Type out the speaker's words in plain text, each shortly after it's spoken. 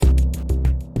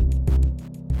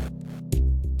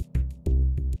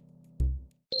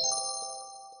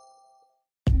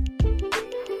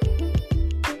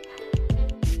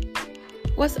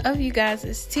What's up, you guys?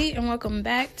 It's T, and welcome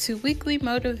back to Weekly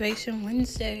Motivation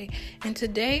Wednesday. And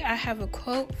today I have a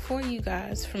quote for you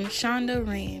guys from Shonda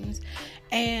Rhimes.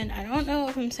 And I don't know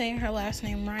if I'm saying her last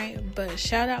name right, but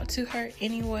shout out to her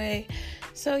anyway.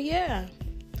 So yeah,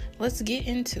 let's get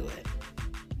into it.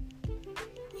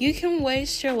 You can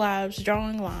waste your lives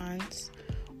drawing lines,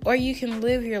 or you can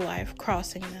live your life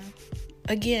crossing them.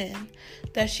 Again,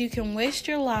 that you can waste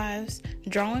your lives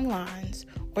drawing lines,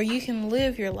 or you can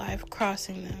live your life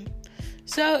crossing them.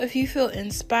 So if you feel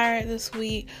inspired this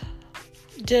week,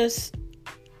 just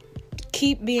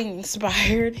keep being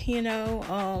inspired,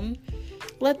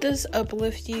 let this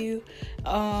uplift you.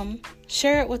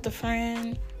 Share it with a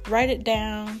friend, write it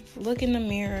down, look in the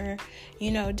mirror,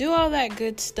 do all that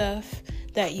good stuff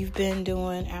that you've been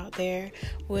doing out there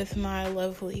with my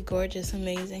lovely, gorgeous,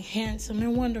 amazing, handsome,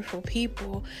 and wonderful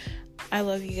people. I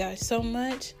love you guys so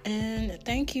much, and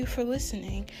thank you for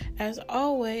listening. As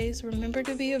always, remember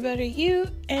to be a better you,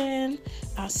 and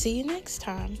I'll see you next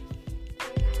time.